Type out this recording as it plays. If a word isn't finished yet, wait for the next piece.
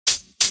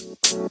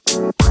Good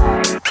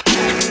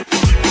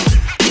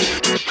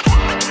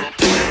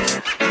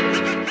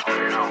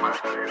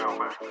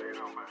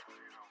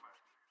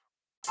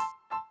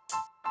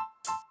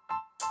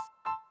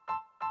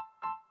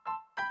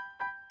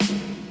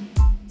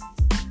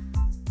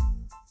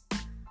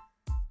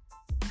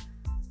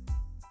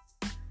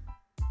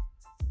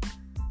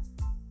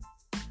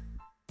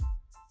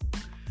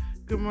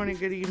morning,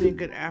 good evening,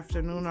 good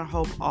afternoon. I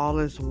hope all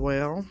is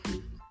well.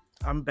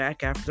 I'm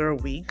back after a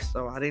week,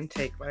 so I didn't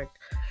take like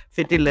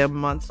 11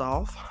 months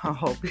off. I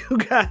hope you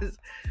guys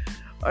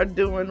are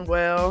doing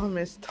well. I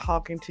miss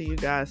talking to you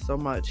guys so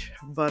much.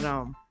 But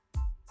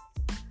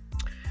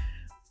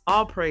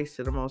all praise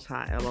to the Most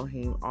High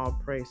Elohim, all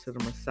praise to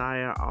the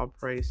Messiah, all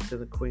praise to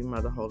the Queen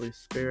Mother Holy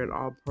Spirit,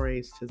 all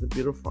praise to the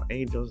beautiful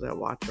angels that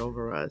watch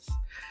over us.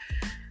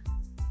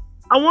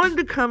 I wanted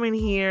to come in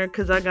here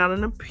because I got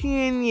an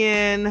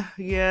opinion.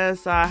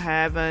 Yes, I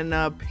have an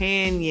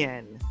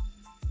opinion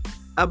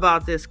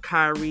about this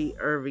Kyrie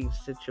Irving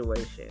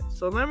situation.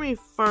 So let me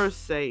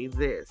first say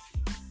this.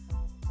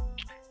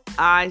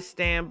 I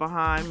stand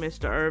behind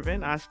Mr.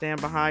 Irving. I stand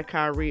behind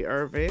Kyrie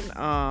Irving.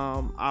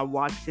 I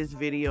watched his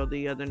video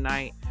the other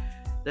night.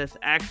 That's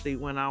actually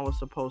when I was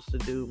supposed to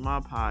do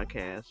my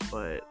podcast,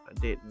 but I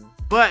didn't.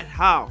 But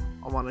I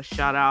want to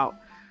shout out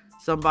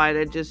somebody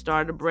that just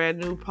started a brand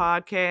new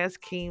podcast,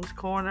 Keem's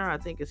Corner. I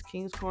think it's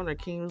Keem's Corner,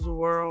 Keem's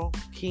World,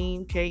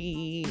 Keem,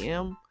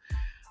 Keem.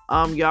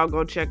 Y'all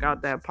go check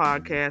out that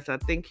podcast. I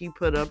think he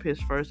put up his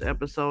first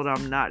episode.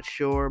 I'm not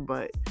sure,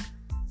 but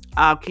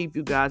I'll keep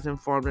you guys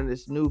informed of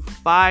this new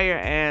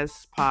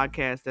fire-ass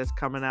podcast that's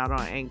coming out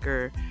on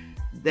Anchor.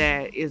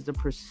 That is the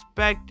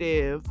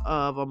perspective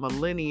of a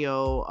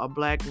millennial, a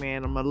black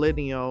man, a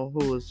millennial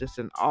who is just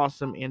an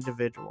awesome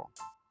individual.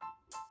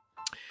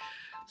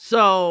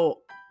 So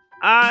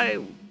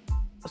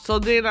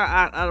then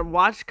I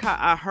watched,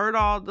 I heard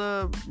all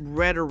the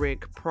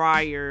rhetoric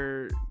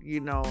prior,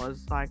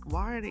 it's like,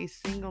 why are they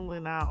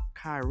singling out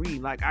Kyrie?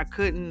 Like,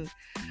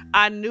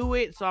 I knew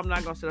it, so I'm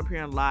not going to sit up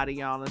here and lie to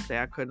y'all and say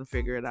I couldn't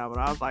figure it out. But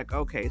I was like,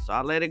 okay, so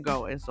I let it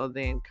go. And so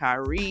then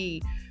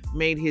Kyrie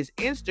made his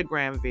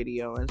Instagram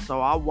video. And so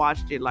I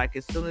watched it, like,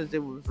 as soon as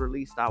it was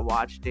released, I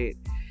watched it.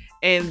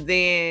 And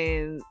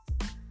then,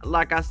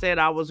 like I said,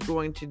 I was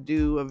going to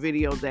do a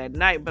video that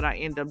night, but I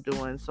ended up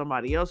doing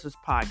somebody else's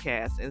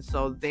podcast. And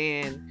so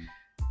then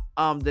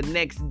the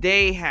next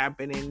day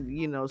happened,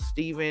 and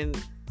Stephen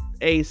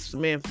A.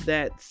 Smith,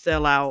 that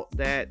sellout,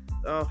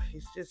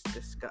 he's just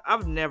disgusting.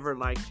 I've never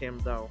liked him,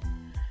 though.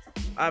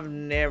 I've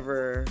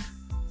never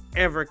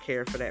ever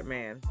cared for that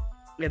man.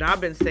 And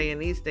I've been saying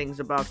these things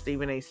about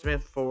Stephen A.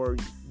 Smith for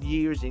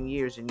years and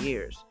years and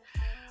years.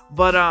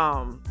 But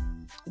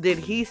then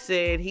he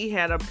said he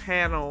had a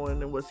panel,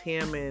 and it was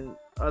him and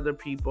other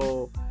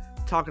people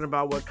talking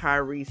about what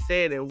Kyrie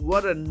said. And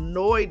what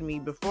annoyed me,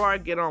 before I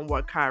get on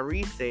what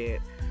Kyrie said,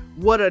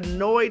 what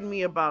annoyed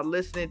me about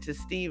listening to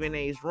Stephen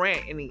A.'s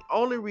rant, and the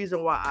only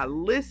reason why I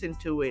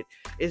listened to it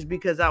is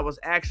because I was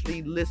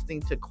actually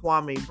listening to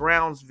Kwame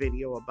Brown's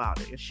video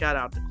about it. And shout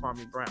out to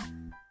Kwame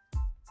Brown.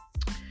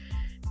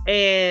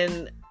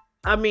 And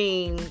I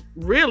mean,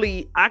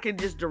 really, I could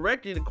just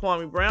direct you to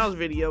Kwame Brown's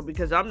video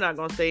because I'm not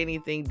going to say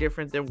anything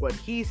different than what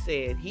he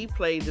said. He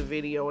played the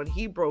video and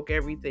he broke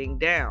everything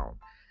down.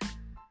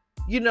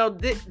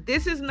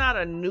 This is not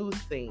a new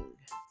thing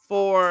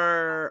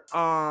for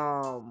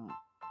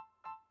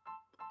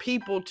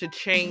people to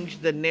change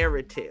the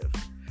narrative.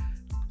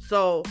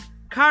 So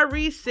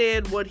Kyrie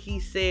said what he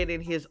said in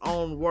his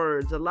own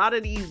words. A lot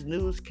of these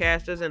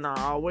newscasters, and I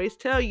always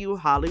tell you,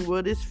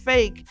 Hollywood is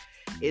fake.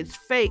 It's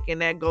fake,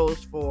 and that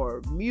goes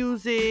for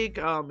music.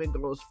 It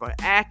goes for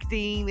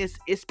acting.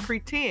 It's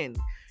pretend.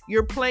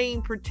 You're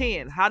playing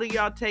pretend. How do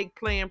y'all take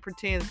playing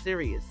pretend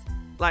serious?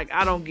 Like,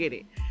 I don't get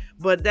it.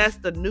 But that's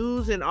the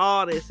news and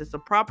all this. It's a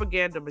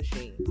propaganda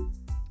machine.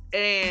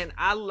 And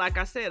like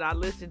I said, I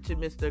listened to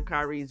Mr.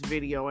 Kyrie's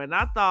video, and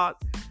I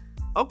thought,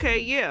 okay,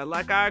 yeah,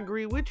 like, I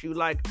agree with you.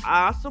 Like,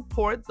 I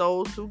support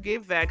those who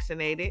get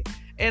vaccinated,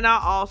 and I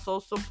also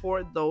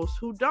support those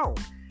who don't.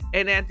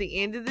 And at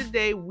the end of the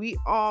day, we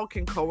all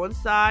can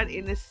coincide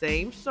in the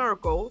same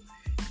circle,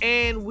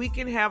 and we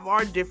can have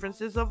our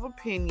differences of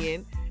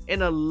opinion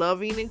in a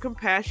loving and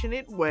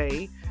compassionate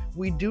way.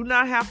 We do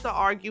not have to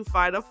argue,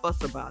 fight, or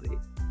fuss about it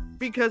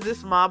because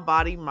it's my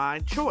body, my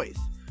choice.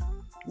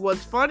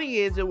 What's funny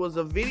is it was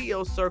a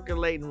video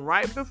circulating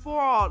right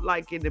before,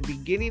 like in the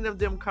beginning of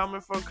them coming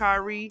for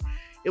Kyrie.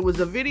 It was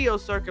a video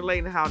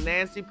circulating how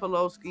Nancy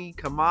Pelosi,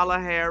 Kamala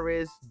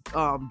Harris,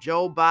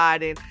 Joe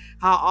Biden,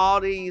 how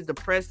the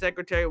press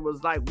secretary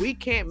was like, we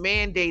can't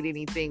mandate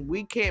anything.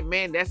 We can't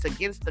that's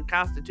against the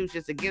Constitution.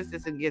 It's against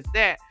this, against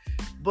that.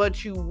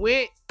 But you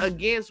went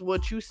against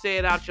what you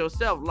said out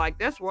yourself. Like,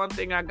 that's one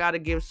thing I got to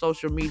give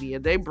social media.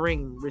 They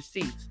bring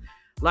receipts.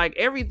 Like,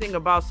 everything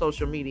about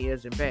social media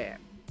isn't bad.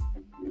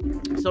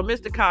 So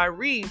Mr.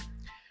 Kyrie,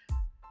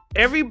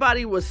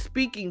 everybody was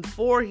speaking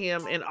for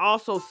him and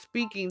also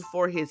speaking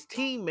for his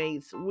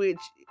teammates, which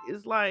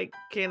is like,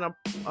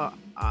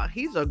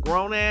 he's a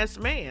grown ass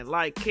man.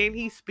 Like, can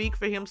he speak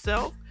for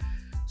himself?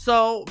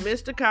 So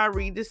Mr.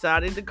 Kyrie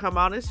decided to come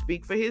out and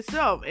speak for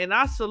himself. And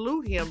I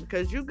salute him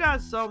because you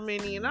got so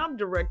many, and I'm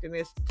directing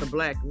this to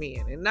black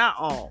men, and not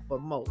all,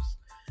 but most.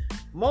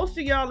 Most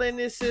of y'all in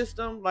this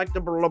system, like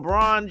the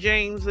LeBron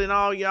James and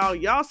all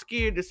y'all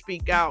scared to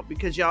speak out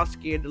because y'all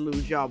scared to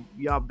lose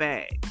y'all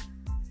bag.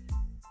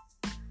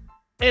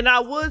 And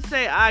I would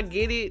say I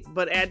get it,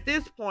 but at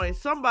this point,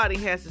 somebody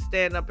has to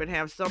stand up and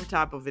have some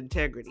type of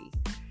integrity.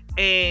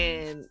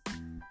 And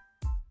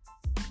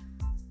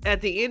at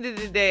the end of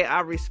the day,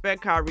 I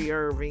respect Kyrie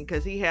Irving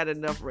because he had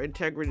enough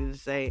integrity to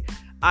say,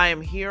 I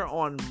am here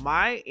on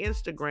my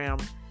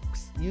Instagram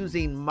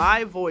using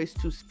my voice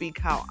to speak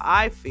how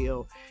I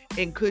feel.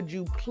 And could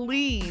you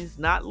please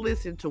not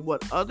listen to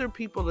what other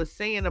people are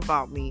saying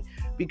about me,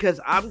 because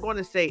I'm going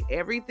to say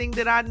everything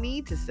that I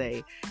need to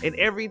say and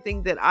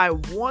everything that I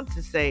want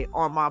to say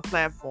on my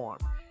platform.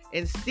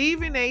 And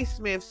Stephen A.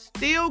 Smith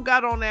still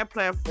got on that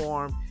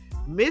platform,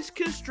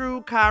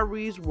 misconstrued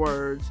Kyrie's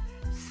words,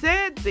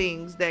 said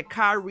things that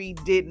Kyrie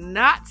did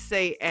not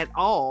say at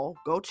all.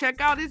 Go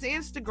check out his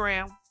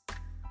Instagram.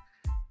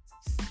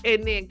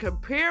 And then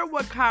compare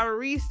what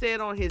Kyrie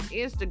said on his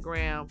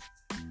Instagram.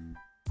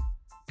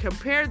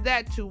 Compare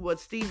that to what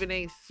Stephen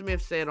A.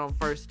 Smith said on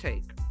First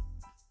Take.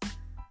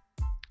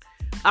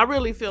 I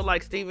really feel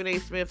like Stephen A.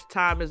 Smith's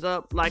time is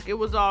up. Like, it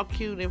was all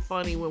cute and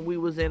funny when we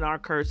was in our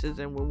curses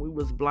and when we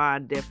was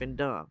blind, deaf, and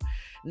dumb.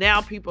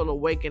 Now people are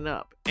waking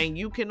up. And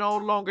you can no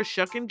longer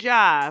shuck and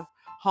jive,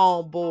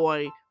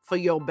 homeboy, for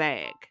your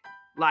bag.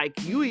 Like,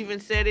 you even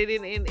said it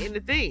in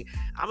the thing.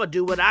 I'm going to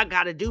do what I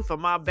got to do for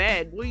my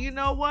bag. Well, you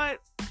know what?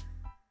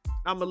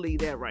 I'm going to leave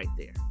that right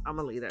there.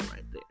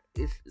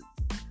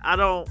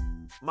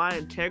 My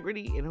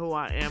integrity in who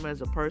I am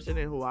as a person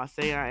and who I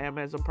say I am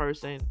as a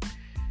person,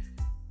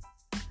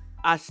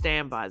 I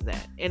stand by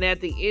that. And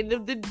at the end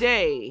of the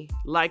day,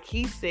 like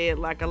he said,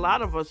 like a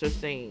lot of us are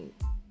saying,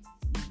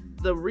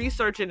 the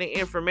research and the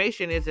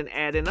information isn't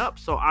adding up.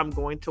 So I'm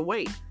going to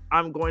wait.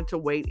 I'm going to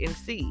wait and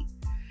see.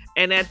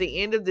 And at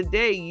the end of the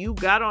day, you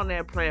got on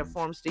that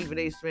platform, Stephen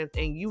A. Smith,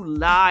 and you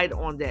lied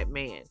on that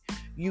man.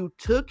 You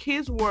took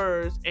his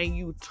words and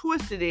you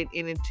twisted it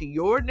into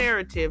your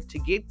narrative to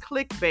get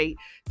clickbait,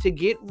 to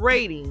get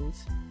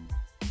ratings.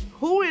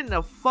 Who in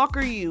the fuck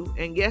are you?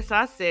 And yes,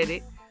 I said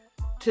it.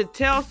 To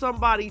tell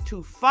somebody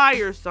to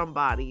fire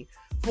somebody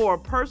for a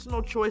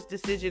personal choice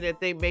decision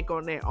that they make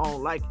on their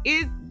own. Like,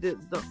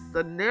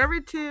 the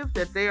narrative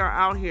that they are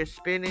out here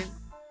spinning.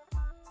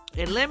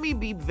 And let me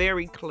be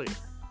very clear.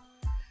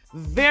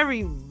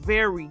 Very,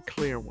 very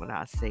clear when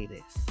I say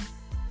this.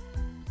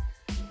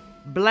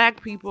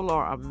 Black people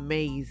are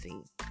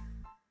amazing.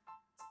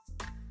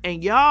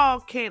 And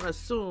y'all can't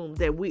assume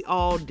that we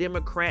all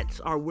Democrats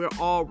or we're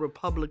all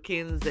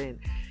Republicans and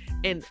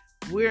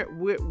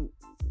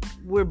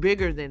we're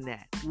bigger than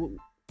that.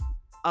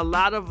 A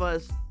lot of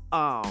us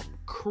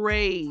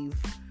crave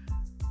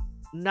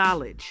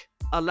knowledge.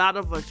 A lot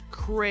of us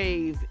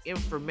crave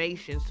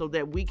information so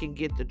that we can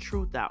get the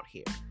truth out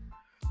here.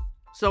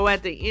 So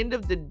at the end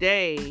of the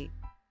day,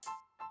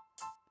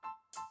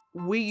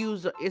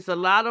 it's a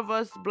lot of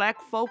us black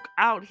folk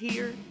out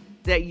here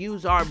that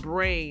use our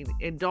brain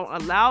and don't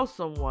allow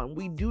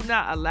we do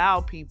not allow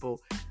people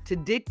to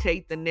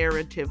dictate the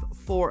narrative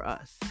for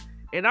us.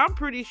 And I'm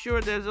pretty sure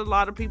there's a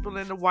lot of people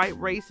in the white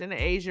race and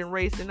the Asian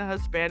race and the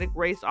Hispanic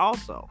race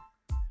also.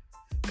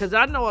 Because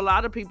I know a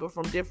lot of people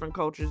from different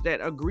cultures that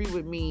agree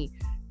with me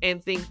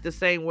and think the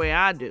same way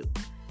I do.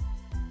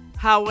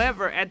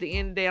 However, at the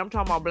end of the day, I'm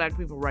talking about black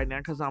people right now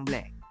because I'm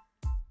black.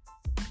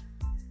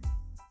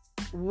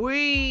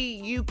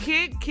 You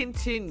can't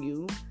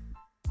continue,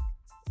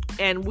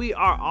 and we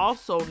are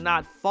also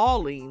not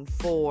falling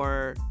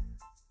for,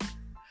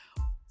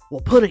 well,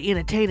 put an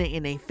entertainer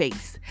in their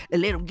face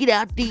and let them get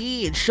out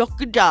there and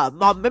shuck a job.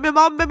 My mammy.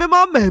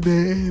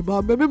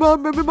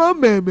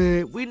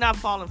 We're not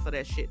falling for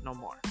that shit no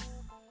more.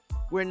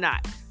 We're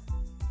not.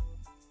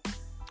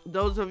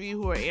 Those of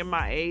you who are in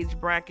my age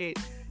bracket,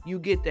 you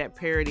get that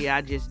parody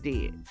I just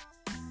did.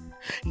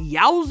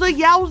 Yowza,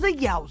 yowza,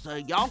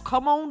 yowza. Y'all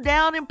come on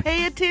down and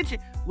pay attention.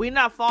 We're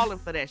not falling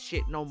for that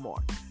shit no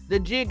more. The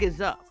jig is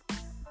up.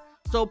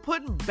 So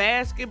putting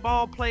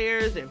basketball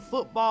players and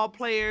football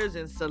players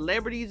and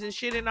celebrities and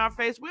shit in our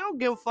face, we don't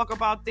give a fuck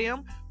about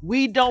them.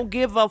 We don't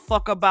give a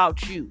fuck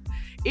about you.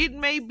 It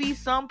may be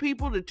some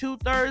people, the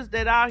 2/3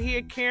 that out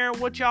here caring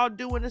what y'all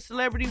do in the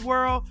celebrity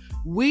world.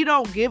 We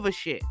don't give a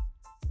shit.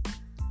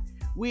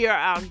 We are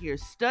out here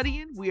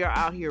studying. We are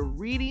out here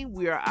reading.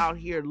 We are out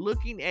here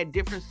looking at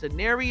different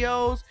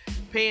scenarios,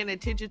 paying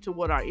attention to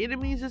what our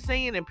enemies are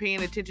saying and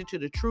paying attention to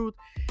the truth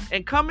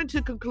and coming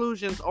to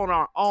conclusions on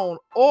our own,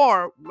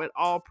 or with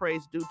all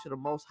praise due to the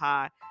Most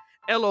High,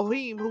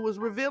 Elohim, who is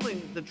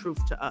revealing the truth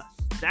to us.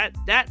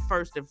 That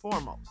first and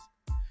foremost.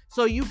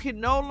 So you can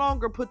no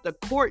longer put the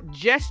court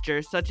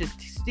gesture, such as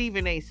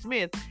Stephen A.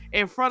 Smith,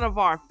 in front of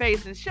our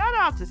face. And shout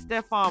out to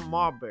Stephon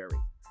Marbury.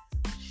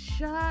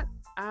 Shout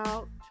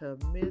out to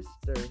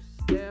Mr.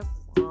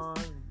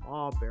 Stephon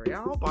Marbury.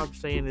 I hope I'm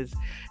saying his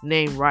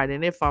name right.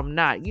 And if I'm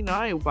not,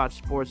 I ain't watched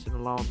sports in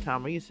a long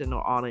time. I used to know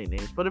all their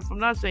names. But if I'm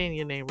not saying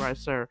your name right,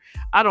 sir,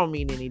 I don't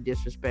mean any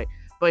disrespect.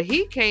 But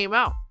he came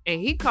out and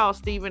he called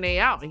Stephen A.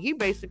 out, and he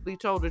basically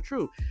told the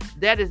truth.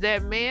 That is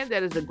that man.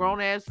 That is a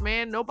grown-ass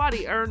man.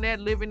 Nobody earned that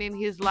living in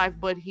his life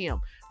but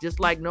him. Just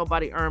like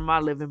nobody earned my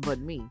living but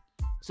me.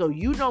 So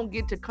you don't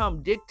get to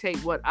come dictate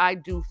what I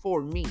do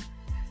for me.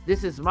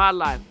 This is my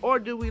life. Or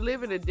do we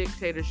live in a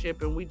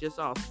dictatorship and we just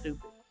all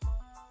stupid?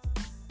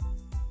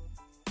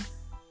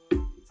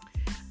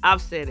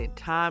 I've said it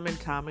time and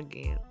time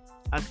again.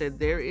 I said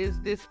there is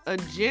this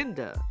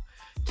agenda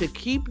to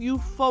keep you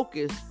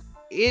focused.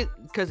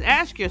 Because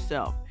ask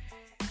yourself,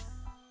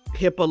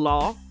 HIPAA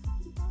law.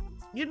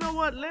 You know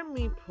what? Let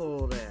me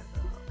pull that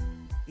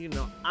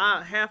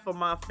up. Half of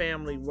my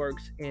family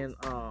works in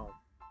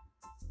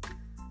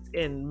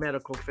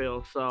medical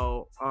field.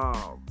 So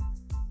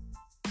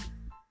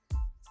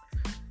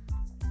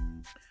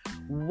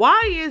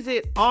why is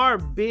it our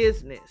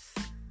business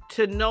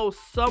to know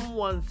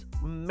someone's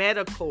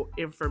medical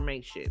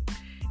information?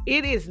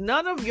 It is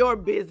none of your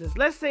business.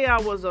 Let's say I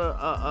was a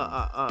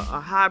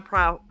high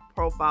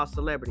profile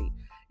celebrity.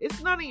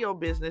 It's none of your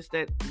business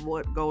that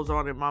what goes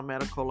on in my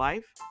medical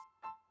life.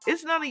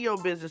 It's none of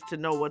your business to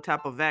know what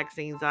type of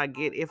vaccines I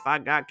get, if I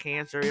got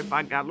cancer, if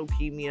I got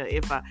leukemia,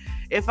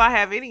 if I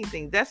have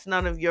anything. That's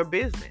none of your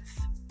business.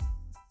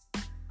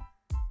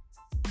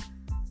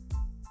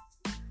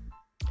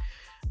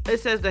 It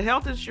says the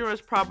Health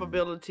Insurance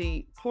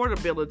Portability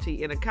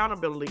and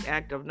Accountability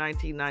Act of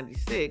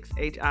 1996,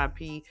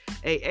 HIPAA,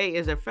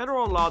 is a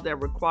federal law that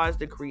requires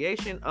the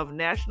creation of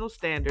national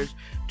standards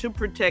to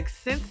protect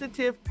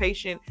sensitive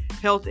patient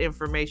health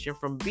information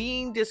from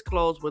being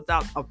disclosed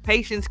without a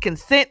patient's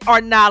consent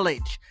or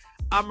knowledge.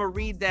 I'm going to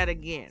read that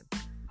again.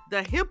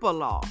 The HIPAA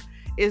law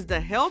is the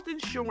Health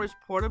Insurance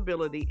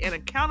Portability and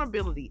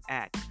Accountability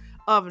Act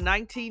of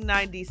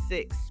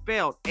 1996,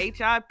 spelled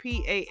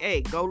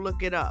HIPAA. Go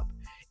look it up.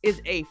 Is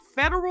a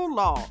federal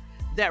law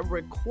that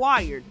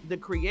required the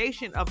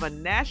creation of a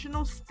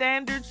national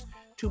standards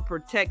to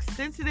protect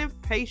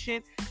sensitive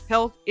patient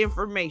health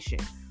information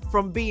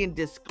from being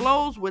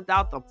disclosed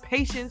without the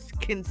patient's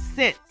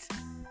consent.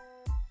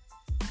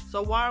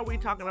 So why are we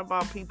talking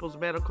about people's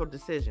medical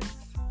decisions?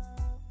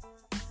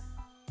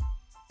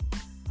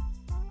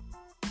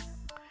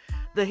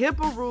 The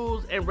HIPAA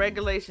rules and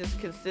regulations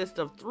consist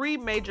of three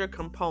major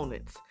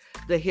components: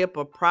 the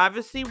HIPAA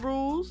privacy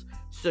rules,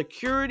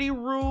 security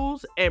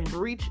rules, and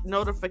breach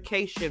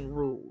notification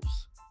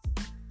rules.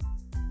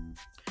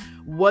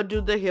 What do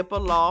the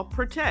HIPAA law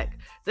protect?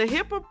 The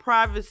HIPAA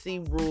privacy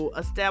rule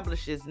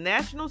establishes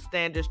national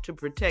standards to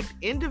protect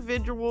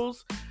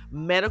individuals'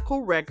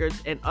 medical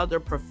records and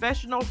other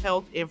professional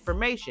health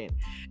information,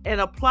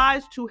 and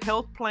applies to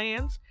health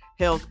plans,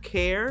 health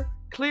care,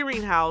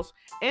 clearinghouse,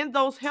 and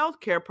those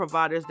healthcare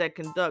providers that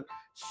conduct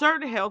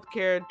certain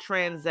healthcare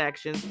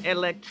transactions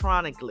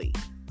electronically.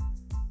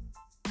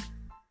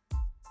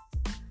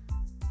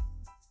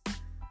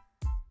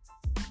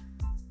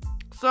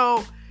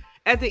 So,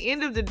 at the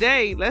end of the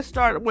day, let's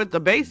start with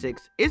the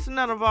basics. It's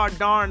none of our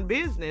darn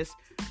business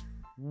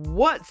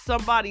what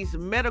somebody's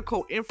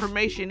medical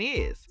information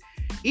is.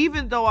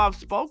 Even though I've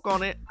spoke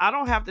on it, I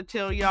don't have to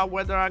tell y'all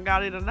whether I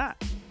got it or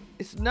not.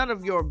 It's none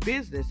of your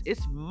business.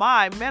 It's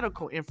my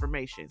medical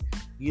information.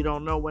 You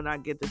don't know when I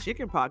get the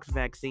chickenpox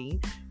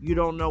vaccine. You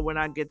don't know when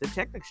I get the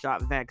tetanus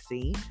shot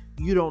vaccine.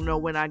 You don't know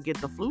when I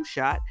get the flu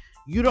shot.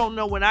 You don't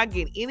know when I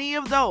get any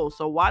of those.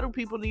 So why do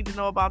people need to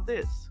know about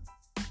this?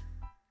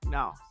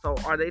 No. So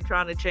are they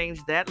trying to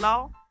change that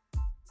law?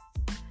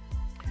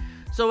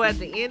 So at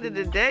the end of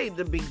the day,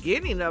 the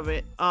beginning of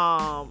it,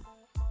 all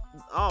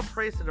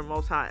praise to the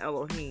Most High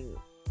Elohim.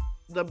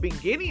 The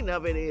beginning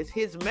of it is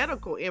his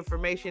medical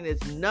information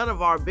is none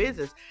of our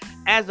business.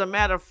 As a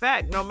matter of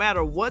fact, no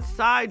matter what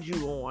side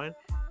you on,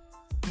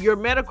 your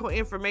medical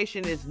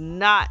information is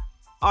not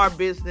our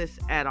business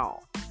at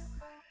all.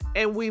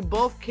 And we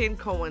both can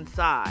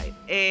coincide.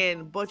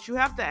 But you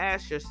have to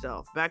ask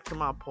yourself, back to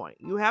my point,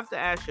 you have to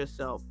ask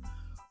yourself,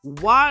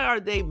 why are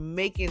they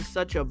making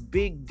such a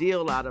big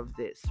deal out of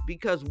this?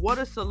 Because what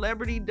a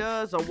celebrity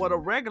does, or what a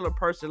regular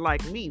person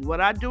like me, what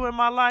I do in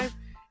my life,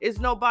 is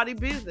nobody's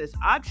business.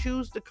 I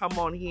choose to come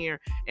on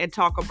here and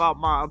talk about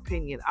my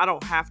opinion. I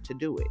don't have to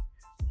do it.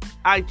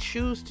 I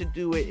choose to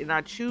do it, and I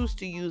choose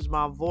to use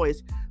my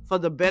voice for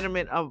the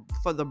betterment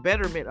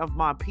of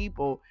my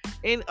people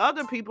and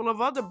other people of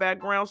other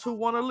backgrounds who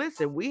want to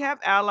listen. We have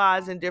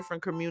allies in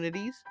different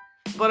communities,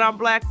 but I'm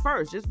black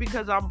first. Just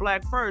because I'm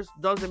black first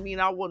doesn't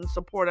mean I wouldn't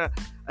support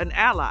an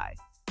ally.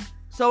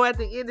 So at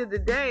the end of the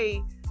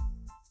day,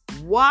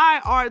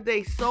 why are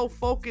they so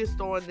focused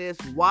on this?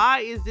 Why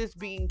is this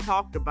being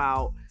talked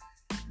about?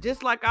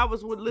 Just like I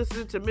was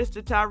listening to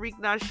Mr. Tariq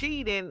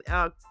Nasheed, and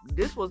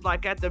this was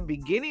like at the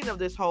beginning of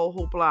this whole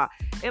hoopla.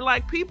 And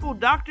like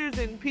doctors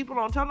and people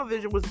on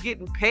television was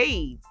getting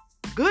paid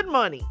good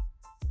money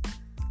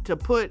to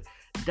put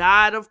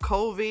died of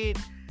COVID,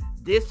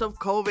 this of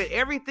COVID,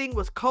 everything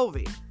was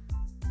COVID.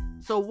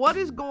 So what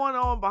is going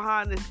on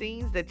behind the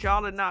scenes that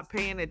y'all are not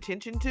paying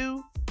attention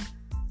to,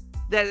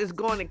 that is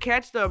going to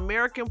catch the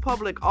American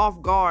public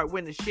off guard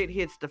when the shit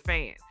hits the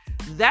fan?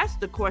 That's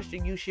the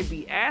question you should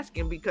be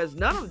asking, because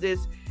none of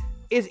this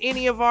is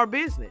any of our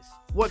business.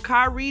 What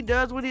Kyrie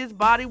does with his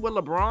body, what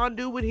LeBron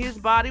do with his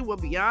body, what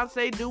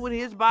Beyonce do with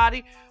his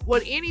body,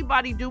 what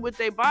anybody do with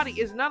their body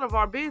is none of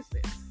our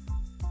business.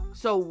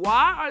 So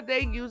why are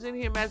they using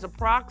him as a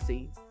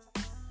proxy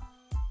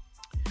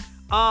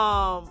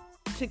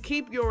to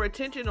keep your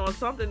attention on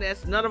something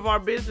that's none of our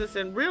business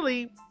and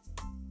really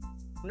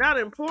not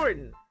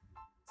important?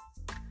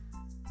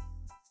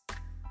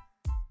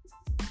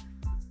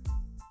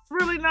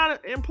 Really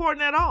not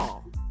important at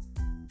all.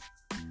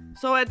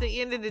 So at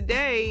the end of the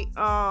day,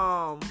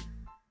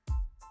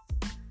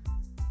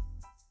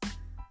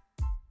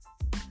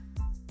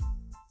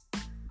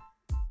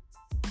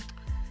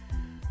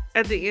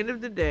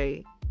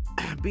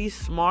 be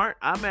smart.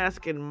 I'm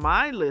asking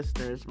my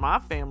listeners, my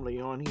family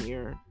on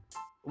here,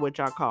 which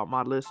I call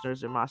my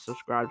listeners and my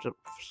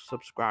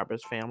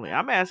subscribers family.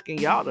 I'm asking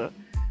y'all to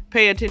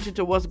pay attention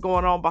to what's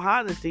going on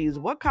behind the scenes.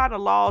 What kind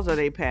of laws are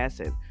they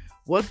passing?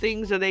 What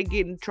things are they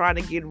trying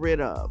to get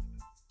rid of?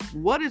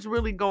 What is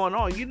really going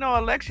on? You know,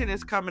 election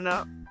is coming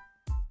up.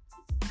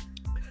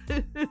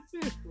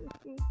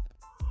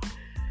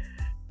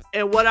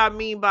 And what I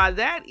mean by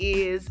that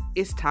is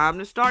it's time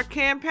to start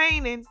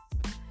campaigning.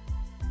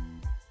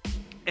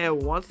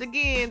 And once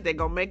again, they're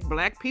going to make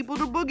black people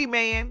the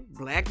boogeyman.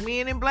 Black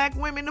men and black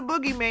women the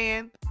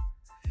boogeyman.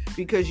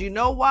 Because you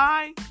know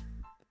why?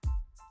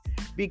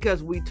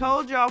 Because we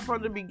told y'all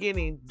from the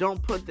beginning,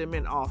 don't put them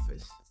in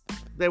office.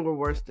 They were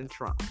worse than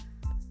Trump.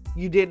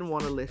 You didn't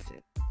want to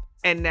listen.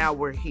 And now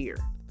we're here.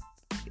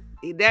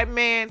 That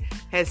man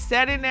has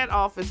sat in that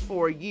office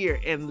for a year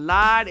and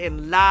lied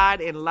and lied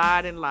and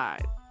lied and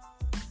lied.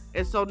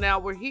 And so now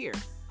we're here.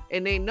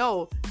 And they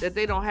know that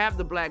they don't have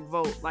the black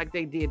vote like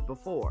they did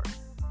before.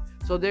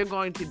 So they're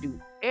going to do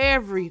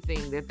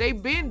everything that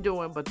they've been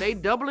doing, but they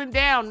doubling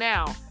down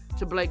now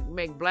to make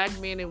black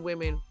men and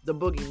women the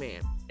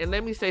boogeyman. And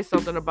let me say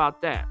something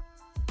about that.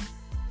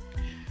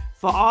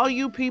 For all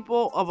you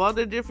people of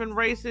other different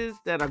races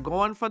that are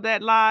going for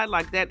that lie,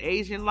 like that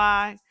Asian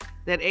lie,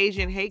 that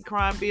Asian hate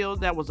crime bill,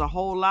 that was a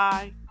whole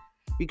lie.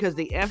 Because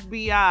the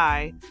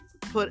FBI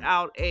put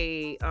out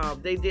they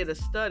did a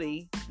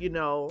study, you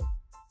know,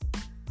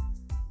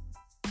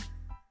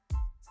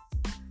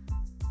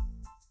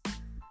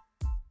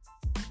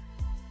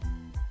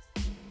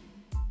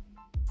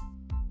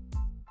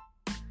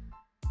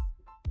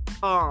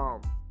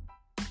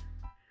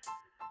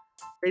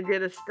 they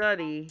did a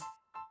study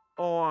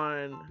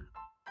on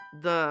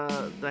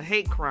the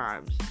hate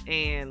crimes.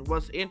 And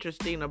what's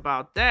interesting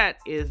about that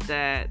is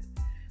that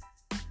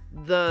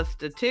the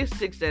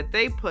statistics that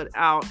they put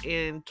out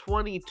in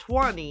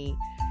 2020,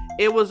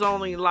 it was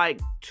only like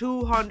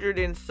 200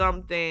 and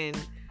something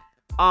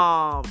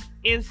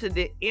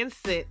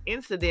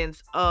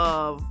incidents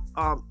of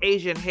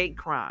Asian hate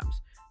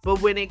crimes.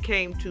 But when it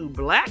came to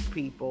black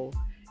people,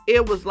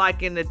 it was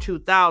like in the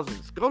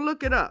 2000s. Go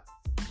look it up.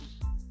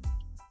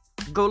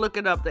 Go look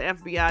it up. The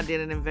FBI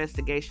did an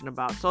investigation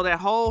about it. So that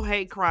whole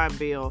hate crime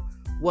bill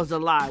was a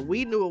lie.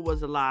 We knew it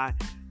was a lie.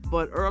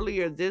 But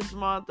earlier this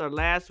month or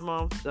last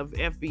month, the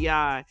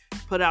FBI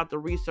put out the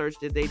research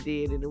that they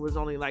did, and it was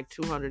only like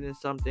 200 and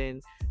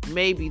something,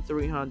 maybe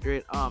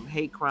 300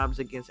 hate crimes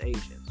against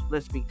Asians.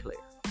 Let's be clear.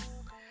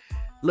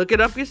 Look it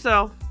up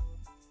yourself.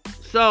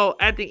 So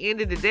at the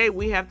end of the day,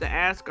 we have to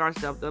ask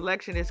ourselves, the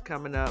election is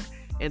coming up,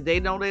 and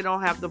they know they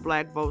don't have the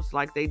black votes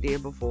like they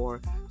did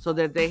before, so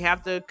that they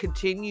have to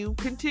continue,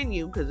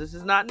 because this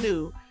is not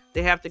new.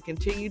 They have to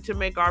continue to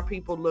make our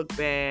people look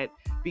bad,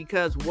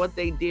 because what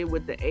they did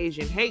with the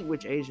Asian hate,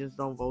 which Asians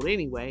don't vote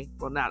anyway,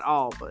 well, not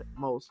all, but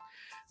most,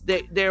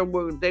 they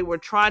were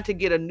trying to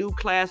get a new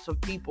class of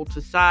people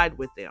to side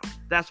with them.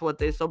 That's what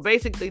so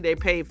basically they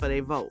paid for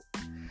their vote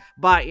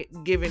by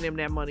giving them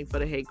that money for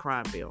the hate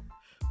crime bill.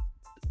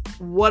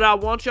 What I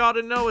want y'all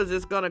to know is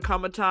it's going to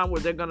come a time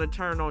where they're going to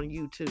turn on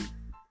you too.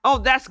 Oh,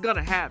 that's going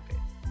to happen.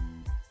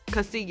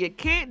 Because see, you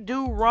can't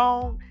do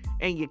wrong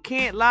and you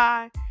can't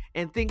lie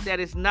and think that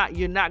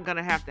you're not going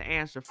to have to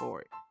answer for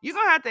it. You're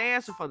going to have to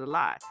answer for the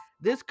lie.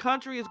 This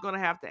country is going to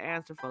have to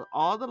answer for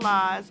all the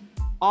lies,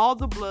 all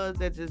the blood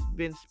that's just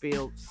been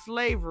spilled,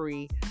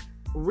 slavery,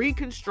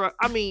 reconstruct.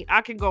 I mean,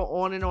 I can go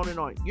on and on and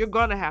on. You're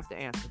going to have to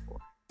answer for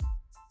it.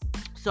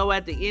 So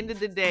at the end of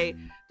the day,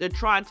 they're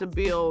trying to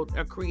build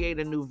or create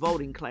a new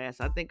voting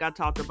class. I think I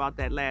talked about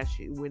that last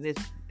year when this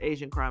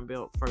Asian crime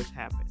bill first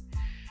happened.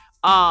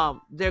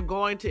 They're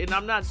going to, and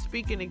I'm not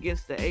speaking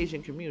against the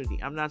Asian community.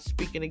 I'm not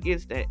speaking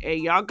against that. Hey,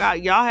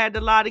 y'all had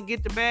the lie to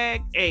get the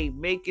bag. Hey,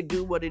 make it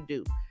do what it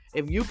do.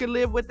 If you can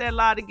live with that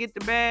lie to get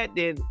the bag,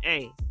 then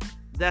hey,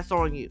 that's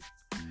on you.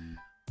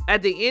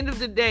 At the end of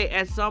the day,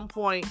 at some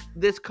point,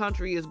 this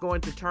country is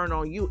going to turn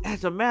on you.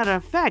 As a matter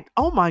of fact,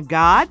 oh my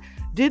God,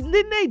 didn't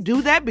they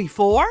do that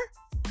before?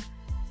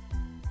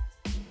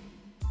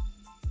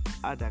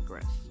 I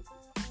digress.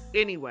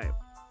 Anyway,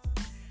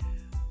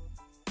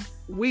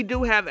 we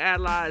do have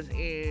allies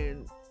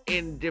in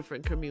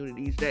different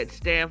communities that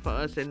stand for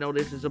us and know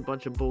this is a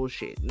bunch of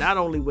bullshit. Not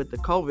only with the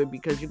COVID,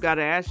 because you got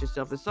to ask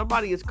yourself, if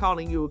somebody is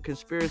calling you a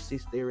conspiracy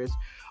theorist,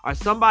 or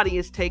somebody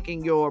is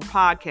taking your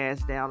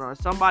podcast down, or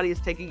somebody is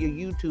taking your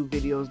YouTube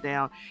videos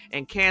down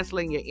and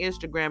canceling your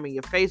Instagram and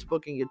your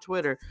Facebook and your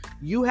Twitter,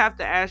 you have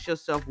to ask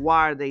yourself,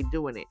 why are they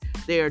doing it?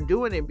 They are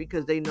doing it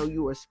because they know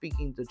you are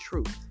speaking the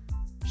truth.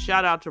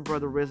 Shout out to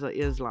Brother Rizza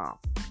Islam.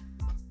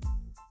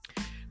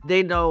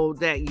 They know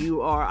that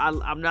you are,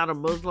 I'm not a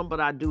Muslim,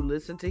 but I do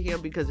listen to him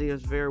because he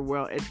is a very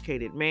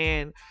well-educated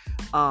man.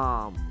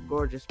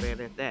 Gorgeous man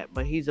at that.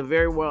 But he's a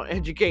very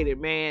well-educated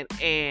man.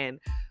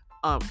 And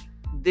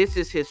this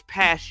is his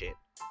passion.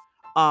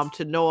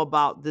 To know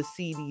about the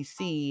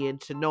CDC and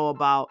to know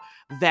about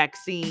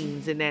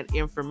vaccines and that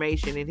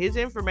information. And his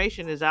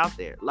information is out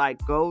there.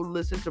 Like, go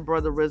listen to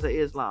Brother Rizza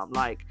Islam.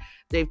 Like,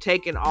 they've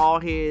taken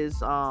all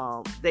his,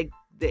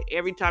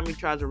 every time he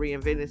tries to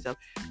reinvent himself,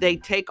 they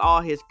take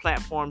all his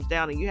platforms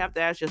down, and you have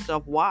to ask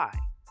yourself why.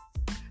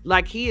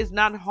 Like, he is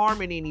not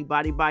harming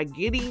anybody by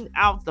getting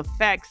out the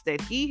facts that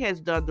he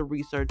has done the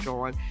research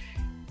on.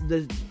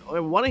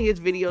 In one of his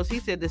videos, he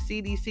said the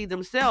CDC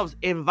themselves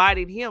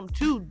invited him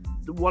to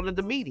one of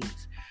the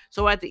meetings.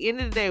 So at the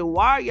end of the day,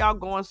 why are y'all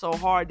going so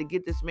hard to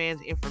get this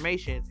man's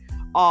information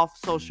off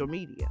social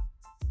media?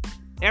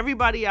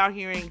 Everybody out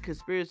here ain't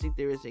conspiracy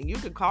theorists, and you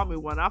can call me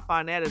one. I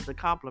find that as a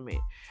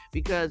compliment,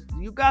 because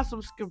you got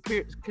some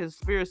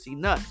conspiracy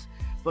nuts,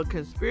 but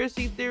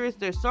conspiracy theorists,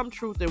 there's some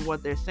truth in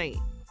what they're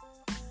saying.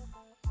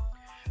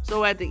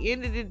 So at the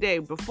end of the day,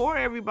 before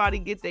everybody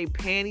get their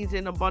panties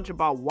in a bunch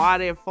about why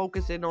they're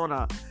focusing on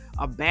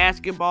a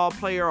basketball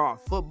player or a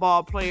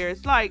football player,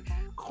 it's like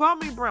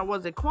Kwame Brown.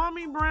 Was it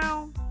Kwame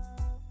Brown?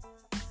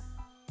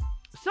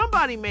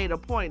 Somebody made a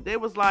point. They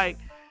was like,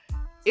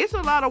 it's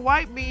a lot of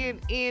white men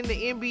in the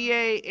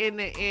NBA, in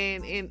the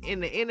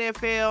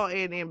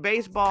NFL, and in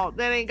baseball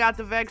that ain't got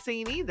the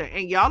vaccine either.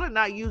 And y'all are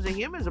not using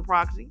him as a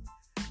proxy.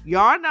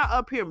 Y'all are not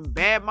up here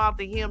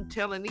bad-mouthing him,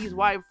 telling these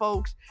white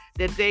folks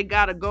that they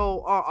got to go,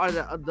 or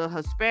the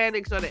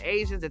Hispanics or the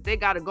Asians, that they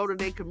got to go to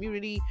their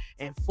community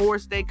and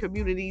force their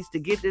communities to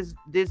get this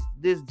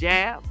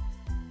jab.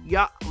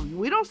 Y'all,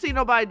 we don't see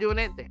nobody doing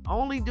that. They're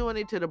only doing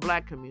it to the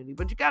black community.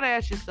 But you got to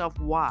ask yourself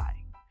why.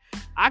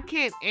 I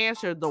can't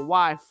answer the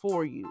why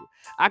for you.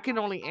 I can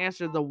only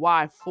answer the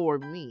why for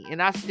me.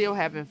 And I still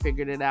haven't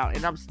figured it out,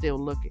 and I'm still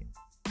looking.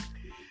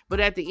 But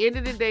at the end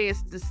of the day,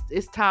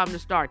 it's time to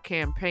start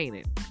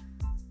campaigning.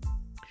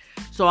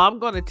 So I'm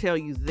going to tell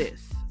you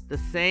this. The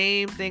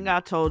same thing I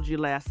told you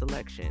last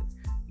election.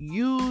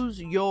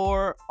 Use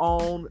your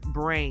own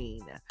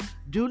brain.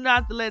 Do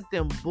not let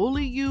them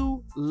bully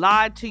you,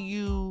 lie to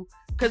you.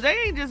 Because they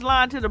ain't just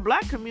lying to the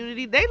black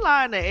community. They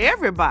lying to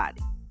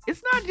everybody.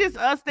 It's not just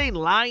us they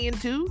lying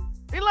to.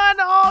 They lying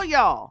to all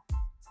y'all.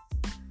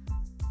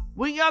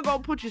 When y'all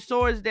gonna put your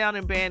swords down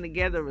and band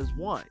together as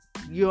one?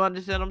 You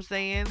understand what I'm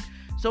saying?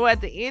 So at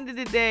the end of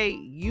the day,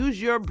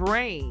 use your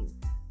brain.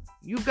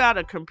 You got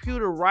a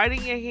computer right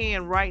in your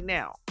hand right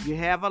now. You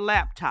have a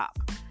laptop.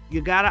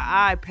 You got an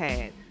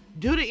iPad.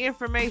 Do the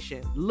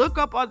information. Look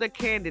up other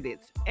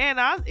candidates. And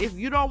if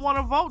you don't want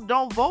to vote,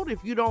 don't vote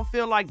if you don't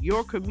feel like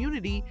your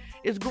community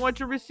is going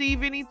to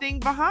receive anything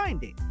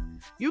behind it.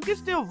 You can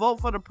still vote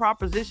for the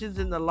propositions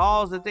and the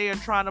laws that they are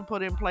trying to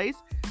put in place.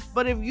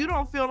 But if you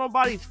don't feel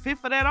nobody's fit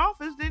for that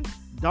office, then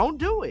don't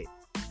do it.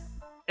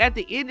 At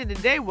the end of the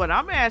day, what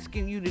I'm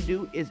asking you to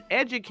do is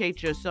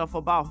educate yourself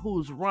about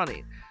who's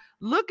running.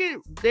 Look at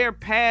their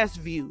past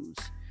views.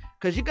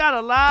 Because you got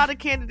a lot of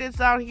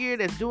candidates out here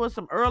that's doing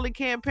some early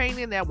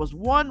campaigning that was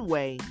one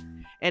way.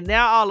 And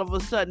now all of a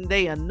sudden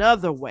they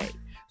another way.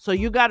 So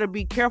you got to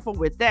be careful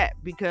with that.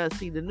 Because,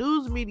 see, the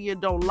news media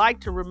don't like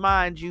to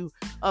remind you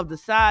of the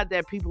side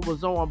that people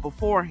was on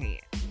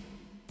beforehand.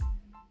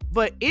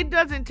 But it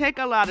doesn't take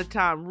a lot of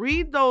time.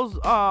 Read those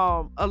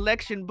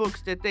election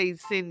books that they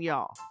send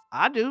y'all.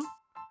 I do.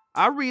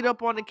 I read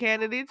up on the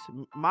candidates.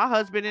 My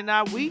husband and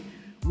I, we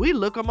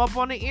look them up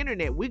on the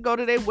internet. We go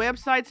to their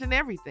websites and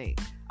everything.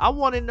 I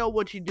want to know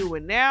what you're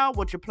doing now,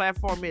 what your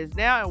platform is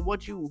now,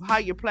 and how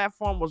your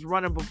platform was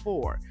running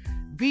before.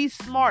 Be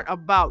smart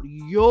about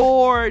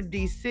your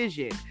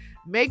decision.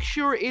 Make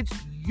sure it's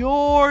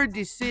your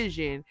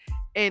decision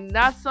and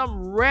not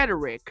some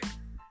rhetoric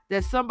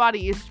that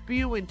somebody is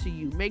spewing to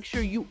you. Make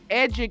sure you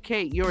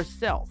educate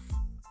yourself.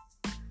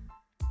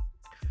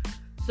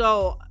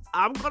 So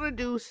I'm going to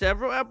do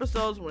several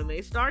episodes when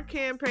they start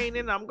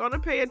campaigning. I'm going to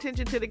pay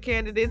attention to the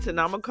candidates,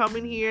 and I'm going to come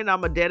in here and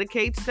I'm going to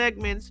dedicate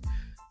segments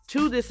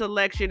to this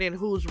election and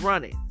who's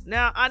running.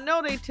 Now, I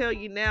know they tell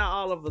you now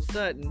all of a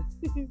sudden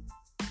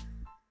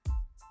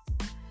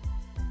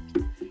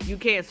you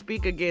can't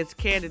speak against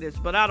candidates,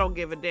 but I don't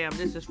give a damn.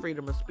 This is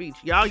freedom of speech.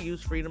 Y'all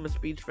use freedom of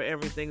speech for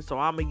everything, so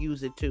I'm going to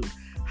use it too.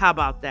 How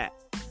about that?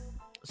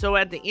 So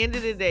at the end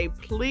of the day,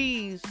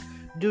 please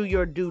do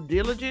your due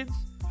diligence.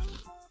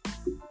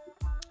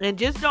 And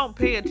just don't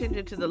pay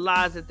attention to the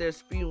lies that they're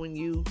spewing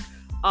you.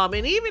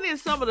 And even in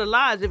some of the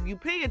lies, if you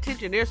pay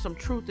attention, there's some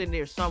truth in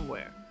there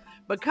somewhere.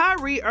 But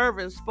Kyrie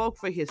Irving spoke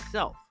for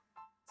himself.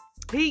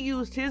 He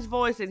used his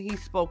voice and he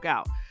spoke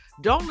out.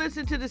 Don't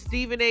listen to the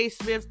Stephen A.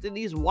 Smiths and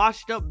these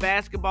washed up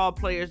basketball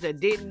players that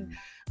didn't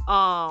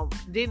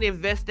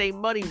invest their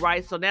money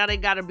right. So now they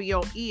got to be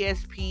on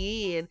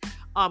ESPN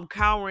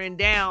cowering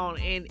down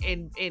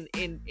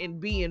and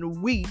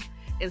being weak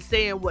and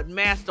saying what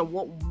Master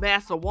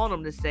want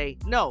them to say.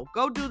 No,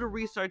 go do the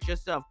research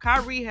yourself.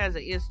 Kyrie has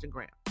an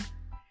Instagram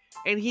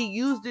and he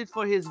used it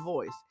for his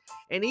voice.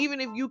 And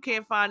even if you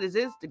can't find his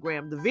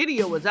Instagram, the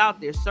video is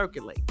out there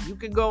circulating. You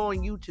can go on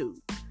YouTube.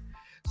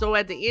 So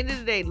at the end of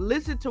the day,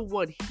 listen to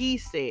what he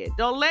said.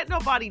 Don't let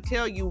nobody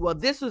tell you, well,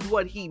 this is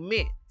what he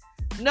meant.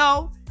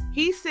 No,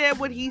 he said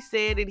what he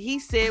said and he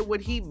said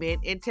what he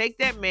meant, and take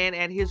that man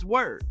at his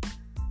word.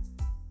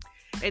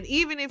 And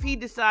even if he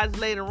decides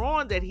later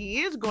on that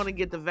he is going to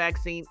get the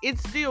vaccine,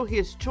 it's still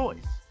his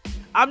choice.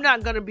 I'm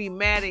not going to be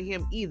mad at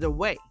him either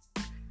way.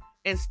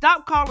 And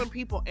stop calling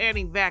people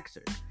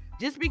anti-vaxxers.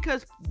 Just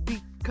because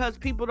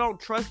people don't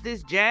trust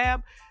this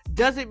jab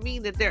doesn't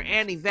mean that they're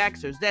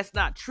anti-vaxxers. That's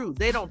not true.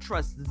 They don't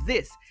trust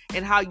this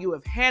and how you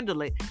have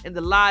handled it and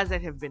the lies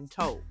that have been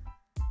told.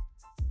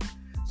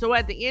 So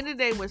at the end of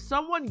the day, when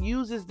someone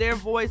uses their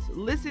voice,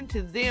 listen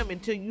to them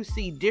until you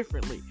see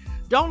differently.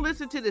 Don't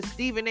listen to the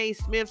Stephen A.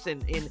 Smiths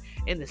and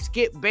the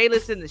Skip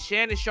Bayless and the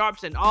Shannon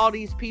Sharps and all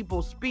these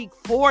people speak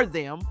for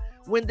them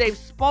when they've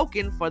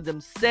spoken for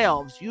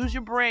themselves. Use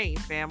your brain,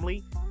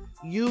 family.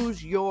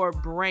 Use your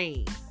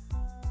brain.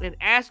 And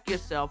ask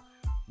yourself,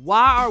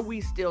 why are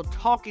we still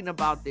talking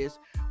about this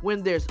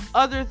when there's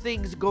other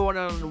things going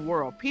on in the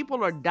world?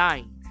 People are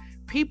dying.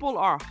 People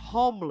are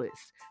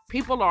homeless.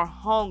 People are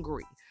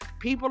hungry.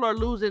 People are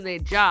losing their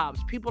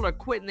jobs. People are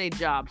quitting their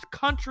jobs.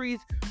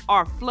 Countries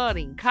are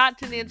flooding.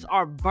 Continents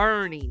are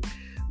burning.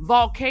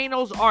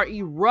 Volcanoes are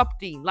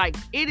erupting. Like,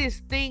 it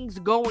is things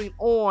going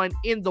on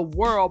in the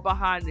world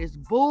behind this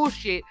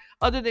bullshit,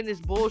 other than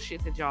this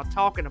bullshit that y'all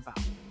talking about.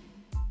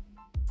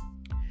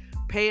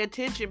 Pay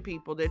attention,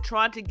 people. They're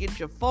trying to get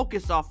your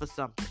focus off of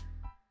something.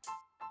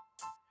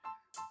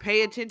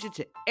 Pay attention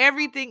to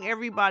everything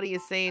everybody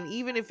is saying,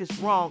 even if it's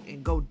wrong,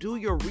 and go do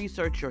your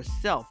research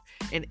yourself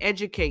and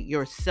educate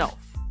yourself.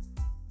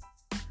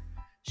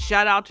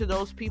 Shout out to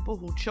those people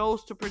who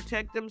chose to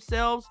protect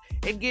themselves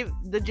and get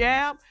the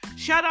jab.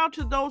 Shout out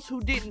to those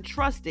who didn't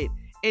trust it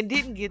and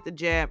didn't get the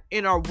jab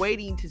and are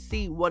waiting to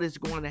see what is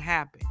going to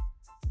happen.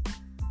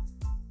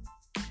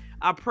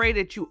 I pray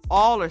that you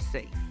all are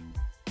safe.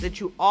 That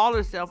you all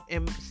are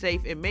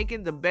safe and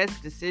making the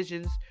best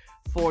decisions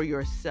for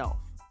yourself.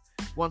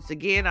 Once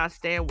again, I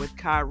stand with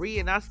Kyrie,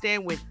 and I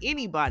stand with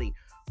anybody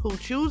who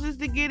chooses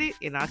to get it,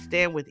 and I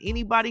stand with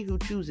anybody who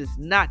chooses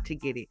not to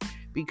get it,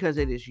 because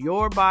it is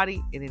your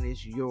body and it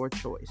is your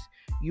choice.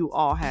 You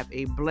all have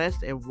a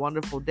blessed and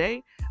wonderful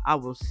day. I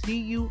will see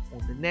you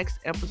on the next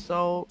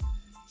episode.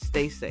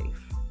 Stay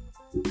safe.